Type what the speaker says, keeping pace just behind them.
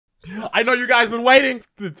I know you guys been waiting.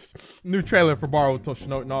 New trailer for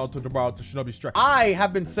Naruto the Boruto Shinobi Strike. I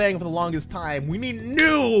have been saying for the longest time, we need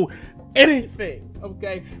new anything,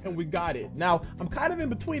 okay? And we got it. Now, I'm kind of in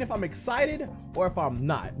between if I'm excited or if I'm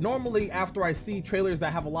not. Normally, after I see trailers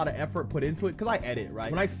that have a lot of effort put into it, because I edit,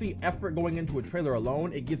 right? When I see effort going into a trailer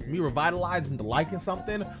alone, it gets me revitalized into liking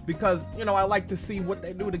something because, you know, I like to see what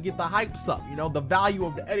they do to get the hypes up, you know, the value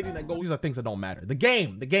of the editing that goes. These are things that don't matter. The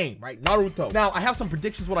game, right? Naruto. Now, I have some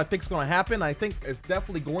predictions what I think is going to happen. I think it's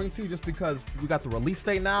definitely going to, just because we got the release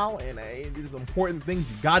date now, and these important things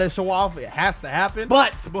you gotta show off. It has to happen.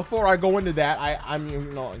 But before I go into that, I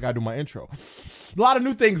gotta do my intro. A lot of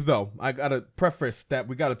new things though. I gotta preface that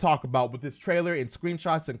we gotta talk about with this trailer and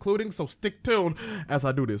screenshots including, so stick tuned as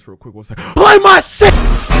I do this real quick. 1 second. Play my shit!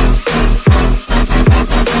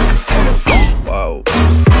 Wow.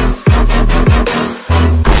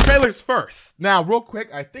 Trailers first. Now, real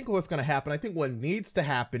quick, I think what's gonna happen, I think what needs to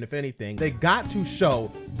happen, if anything, they got to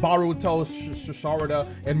show Boruto, Shishirada,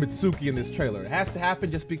 and Mitsuki in this trailer. It has to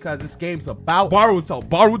happen just because this game's about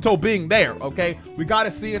Boruto being there, okay? We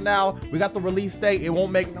gotta see it now. We got the release date. It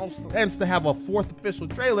won't make no sense to have a 4th official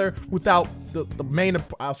trailer without the main.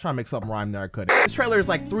 I was trying to make something rhyme there, I couldn't. This trailer is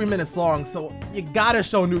like 3 minutes long, so you gotta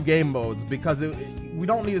show new game modes because we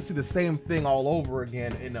don't need to see the same thing all over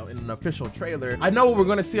again in an official trailer. I know what we're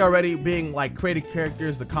gonna see already being like created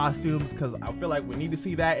characters, the costumes, because I feel like we need to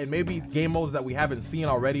see that, and maybe game modes that we haven't seen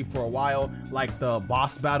already for a while, like the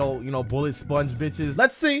boss battle, you know, bullet sponge bitches.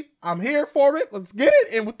 Let's see. I'm here for it. Let's get it.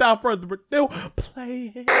 And without further ado,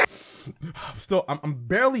 play it. I'm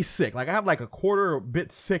barely sick. Like I have like a quarter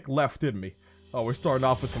bit sick left in me. Oh, we're starting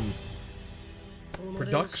off with some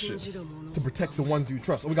production to protect the ones you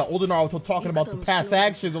trust. So we got older Naruto talking about the past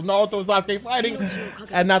actions of Naruto and Sasuke fighting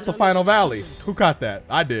and not the final valley. Who caught that?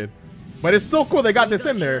 I did. But it's still cool they got this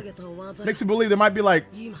in there. Makes you believe there might be like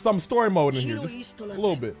some story mode in here, just a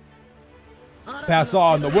little bit. Pass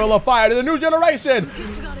on the will of fire to the new generation.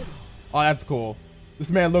 Oh, that's cool.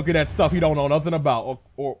 This man looking at stuff he don't know nothing about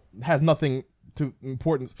or has nothing to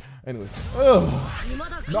importance. Anyway,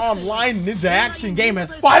 the online ninja action game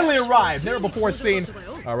has finally arrived. Never before seen.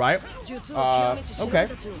 All right. Okay.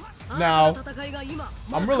 Now,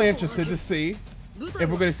 I'm really interested to see if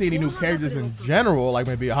we're going to see any new characters in general, like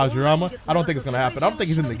maybe a Hajirama. I don't think it's going to happen. I don't think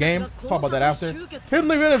he's in the game. Talk about that after.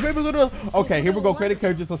 Okay, here we go. Creative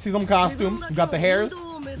characters. Let's see some costumes. We got the hairs.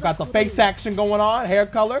 We got the face action going on. Hair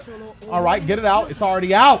color. All right, get it out. It's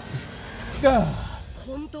already out.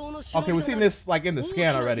 Okay, we've seen this like in the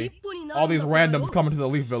scan already. All these randoms coming to the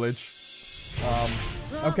Leaf Village.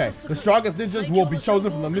 Okay, the strongest ninjas will be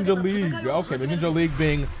chosen from the Ninja League. Okay, the Ninja League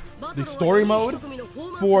being the story mode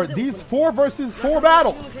for these 4 versus 4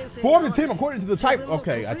 battles. Form the team according to the type.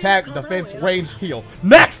 Okay, attack, defense, range, heal.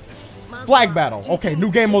 Next, flag battle. Okay,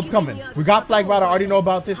 new game mode's coming. We got flag battle. I already know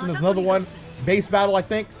about this, and there's another one. Base battle, I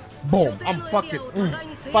think. Boom. I'm fucking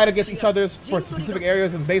fight against each other for specific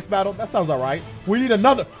areas in base battle. That sounds alright. We need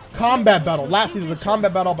another combat battle. Last season was a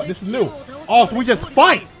combat battle, but this is new. Oh, so we just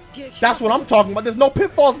fight. That's what I'm talking about. There's no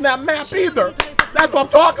pitfalls in that map either. That's what I'm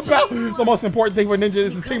talking about. The most important thing for ninja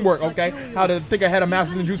is teamwork, okay? How to think ahead of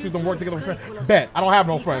master ninjutsu and work together with friends. Bet. I don't have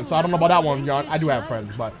no friends, so I don't know about that one, John. I do have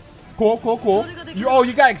friends, but cool.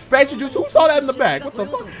 You got expansion jutsu? Who saw that in the back? What the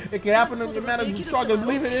fuck? It can happen if the man is strong and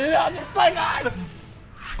believe it. I'm just like,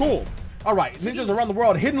 cool. All right, ninjas around the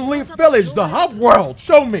world. Hidden Leaf Village, the hub world.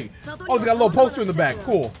 Show me. Oh, they got a little poster in the back.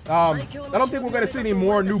 Cool. I don't think we're going to see any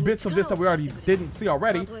more new bits of this that we already didn't see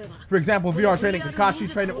already. For example, VR training, Kakashi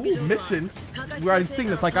training. Ooh, missions. We already seen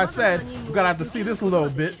this. Like I said, we're going to have to see this a little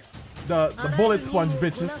bit. The bullet sponge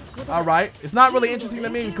bitches. All right. It's not really interesting to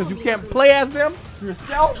me because you can't play as them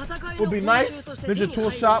yourself. Would be nice. Ninja tool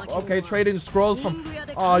shop. Okay, trading scrolls from.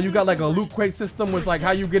 You got like a loot crate system with like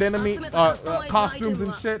how you get enemy costumes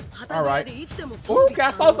and shit. All right. Oh, we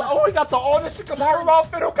got the oldest Shikamaru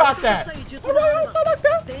outfit. Who got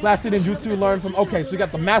that? Last hidden jutsu learned from. Okay, so you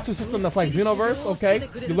got the master system that's like Xenoverse. Okay,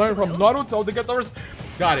 you learn from Naruto to get the.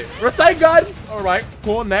 Got it. Rasengan. All right.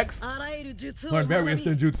 Cool. Next. Learn various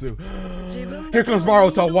ninjutsu. Here comes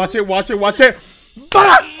Boruto. Watch it.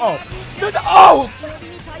 Oh.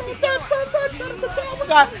 Oh my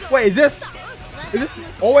god. Wait, is this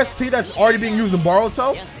OST that's already being used in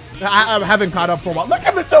Boruto? I haven't caught up for a while. Look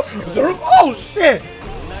at this. Oh shit.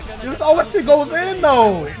 This OST goes in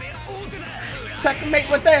though. Checkmate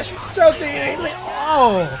with this.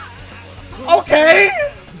 Oh. Okay.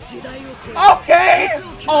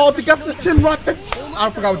 Oh, they got the chin rock. I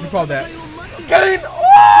forgot what you call that. Get in.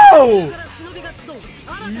 Oh.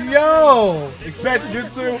 Yo. Expansion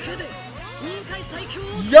jutsu.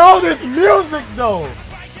 Yo, this music though.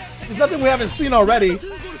 There's nothing we haven't seen already.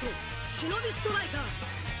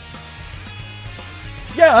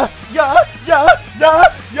 Yeah.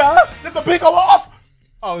 Let the beat go off.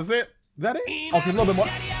 Oh, is it? Is that it? Okay, a little bit more.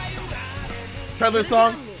 Trailer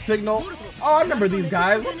song, Signal. Oh, I remember these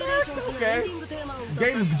guys. Okay.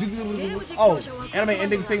 Game. Oh, anime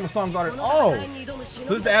ending theme songs are. Oh, so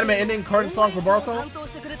this is the anime ending current song for Boruto.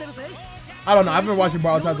 I don't know. I've been watching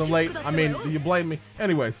Boruto as of late. I mean, do you blame me?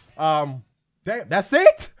 Anyways, damn, that's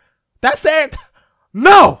it. That's it.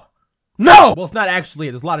 No. No! Well, it's not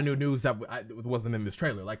actually. There's a lot of new news that wasn't in this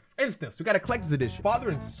trailer. Like, for instance, we got a collector's edition. Father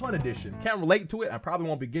and Son edition. Can't relate to it. I probably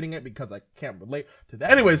won't be getting it because I can't relate to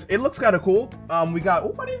that. Anyways, it looks kind of cool. We got, oh,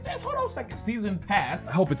 what is this? Hold on a second. Season Pass.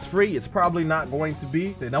 I hope it's free. It's probably not going to be.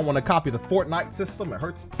 They don't want to copy the Fortnite system. It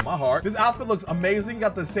hurts my heart. This outfit looks amazing.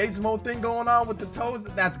 Got the Sage Mode thing going on with the toes.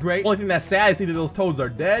 That's great. Only thing that's sad is either those toes are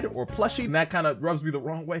dead or plushy, and that kind of rubs me the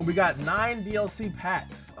wrong way. We got 9 DLC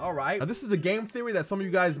packs. All right. Now, this is a game theory that some of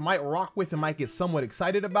you guys might rock with and might get somewhat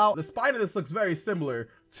excited about. The spine of this looks very similar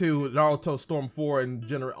to Naruto Storm 4 and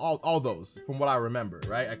general all those from what I remember,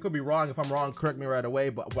 right? I could be wrong. If I'm wrong, correct me right away,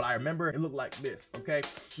 but what I remember, it looked like this. Okay,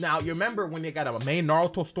 now you remember when they got a main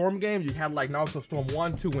Naruto Storm game, you had like Naruto Storm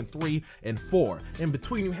 1, 2, and 3 and 4. In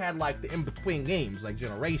between, you had like the in-between games like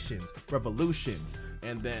Generations, Revolutions,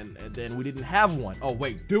 and then we didn't have one. Oh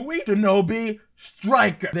wait, do we? Shinobi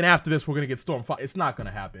Striker. Then after this, we're gonna get Storm 5. It's not gonna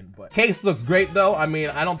happen, but case looks great though. I mean,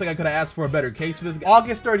 I don't think I could have asked for a better case for this.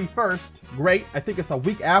 August 31st, great. I think it's a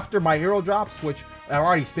week after My Hero drops, which I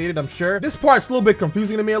already stated, I'm sure. This part's a little bit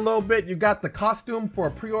confusing to me a little bit. You got the costume for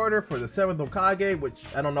a pre-order for the 7th Hokage, which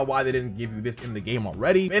I don't know why they didn't give you this in the game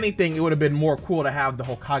already. If anything, it would have been more cool to have the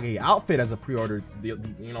Hokage outfit as a pre-order,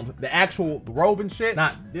 you know, the actual robe and shit.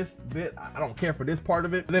 Not this bit. I don't care for this part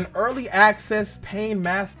of it. And then early access Pain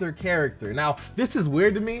Master character. Now, this is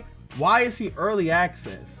weird to me. Why is he early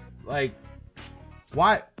access? Like,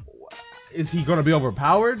 why? Is he gonna be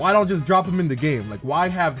overpowered? Why don't just drop him in the game? Like, why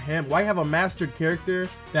have him? Why have a mastered character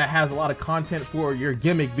that has a lot of content for your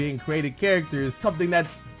gimmick being created characters? Something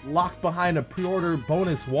that's locked behind a pre-order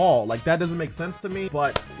bonus wall. Like, that doesn't make sense to me,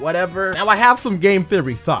 but whatever. Now, I have some game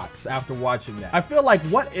theory thoughts after watching that. I feel like,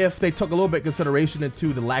 what if they took a little bit of consideration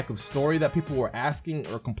into the lack of story that people were asking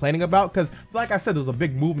or complaining about? Because, like I said, there's a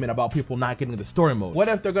big movement about people not getting the story mode. What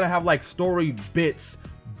if they're gonna have like story bits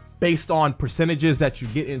based on percentages that you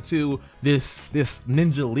get into this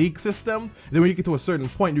Ninja League system? Then when you get to a certain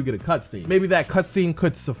point, you get a cutscene. Maybe that cutscene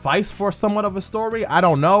could suffice for somewhat of a story. I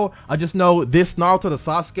don't know. I just know this Naruto to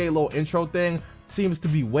Sasuke little intro thing seems to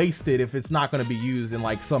be wasted if it's not going to be used in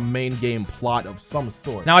like some main game plot of some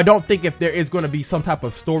sort. Now, I don't think if there is going to be some type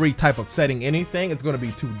of story type of setting anything, it's going to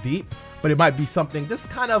be too deep, but it might be something just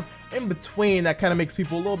kind of in between that kind of makes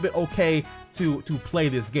people a little bit okay to play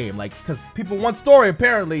this game, like, because people want story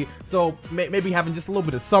apparently, so maybe having just a little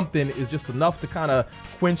bit of something is just enough to kind of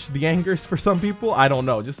quench the angers for some people. I don't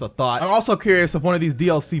know, just a thought. I'm also curious if one of these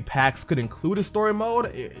DLC packs could include a story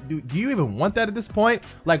mode. Do you even want that at this point?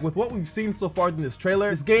 Like, with what we've seen so far in this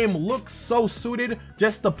trailer, this game looks so suited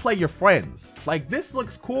just to play your friends. Like, this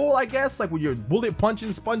looks cool, I guess, like when you're bullet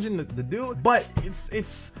punching, sponging the dude, but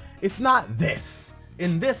it's not this.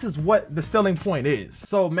 And this is what the selling point is.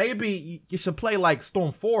 So maybe you should play like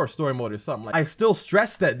Storm 4 story mode or something. Like, I still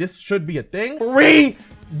stress that this should be a thing. Free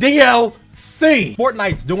DLC.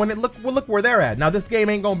 Fortnite's doing it. Look where they're at. Now, this game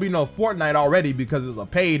ain't gonna be no Fortnite already because it's a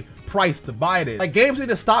paid price to buy it. Like, games need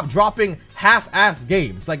to stop dropping half-ass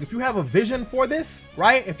games. Like, if you have a vision for this,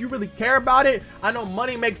 right? If you really care about it, I know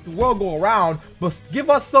money makes the world go around, but give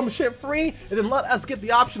us some shit free and then let us get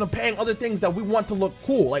the option of paying other things that we want to look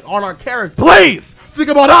cool, like on our character. Please think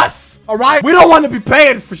about us, all right? We don't want to be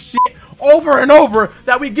paying for shit over and over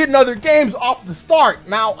that we get in other games off the start.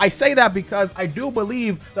 Now, I say that because I do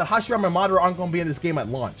believe that Hashirama and Madara aren't going to be in this game at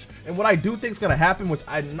launch. And what I do think is going to happen, which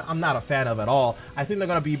I'm not a fan of at all, I think they're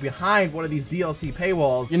going to be behind one of these DLC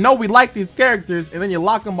paywalls. You know, we like these characters, and then you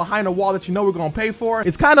lock them behind a wall that you know we're going to pay for.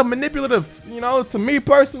 It's kind of manipulative, you know, to me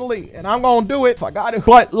personally, and I'm going to do it if I got it.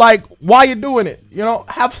 But, like, why you doing it? You know,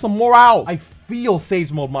 have some morals. I feel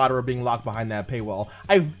Sage Mode Madara being locked behind that paywall.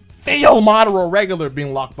 I feel Madara regular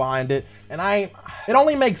being locked behind it, and it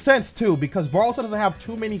only makes sense too because Boruto doesn't have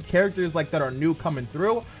too many characters like that are new coming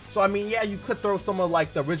through. So I mean, yeah, you could throw some of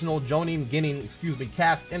like the original Jonin,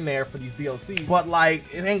 cast in there for these DLCs, but like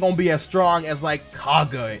it ain't gonna be as strong as like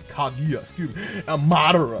Kaguya, and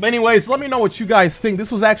Madara. But anyways, let me know what you guys think.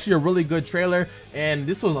 This was actually a really good trailer, and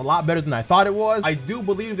this was a lot better than I thought it was. I do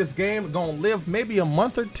believe this game gonna live maybe a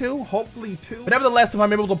month or two, hopefully 2. But nevertheless, if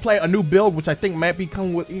I'm able to play a new build, which I think might be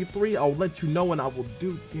coming with E3, I'll let you know, and I will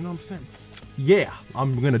do, you know what I'm saying? yeah,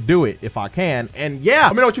 I'm gonna do it if I can. And yeah,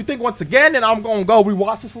 let me know what you think once again, and I'm gonna go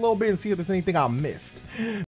rewatch this a little bit and see if there's anything I missed.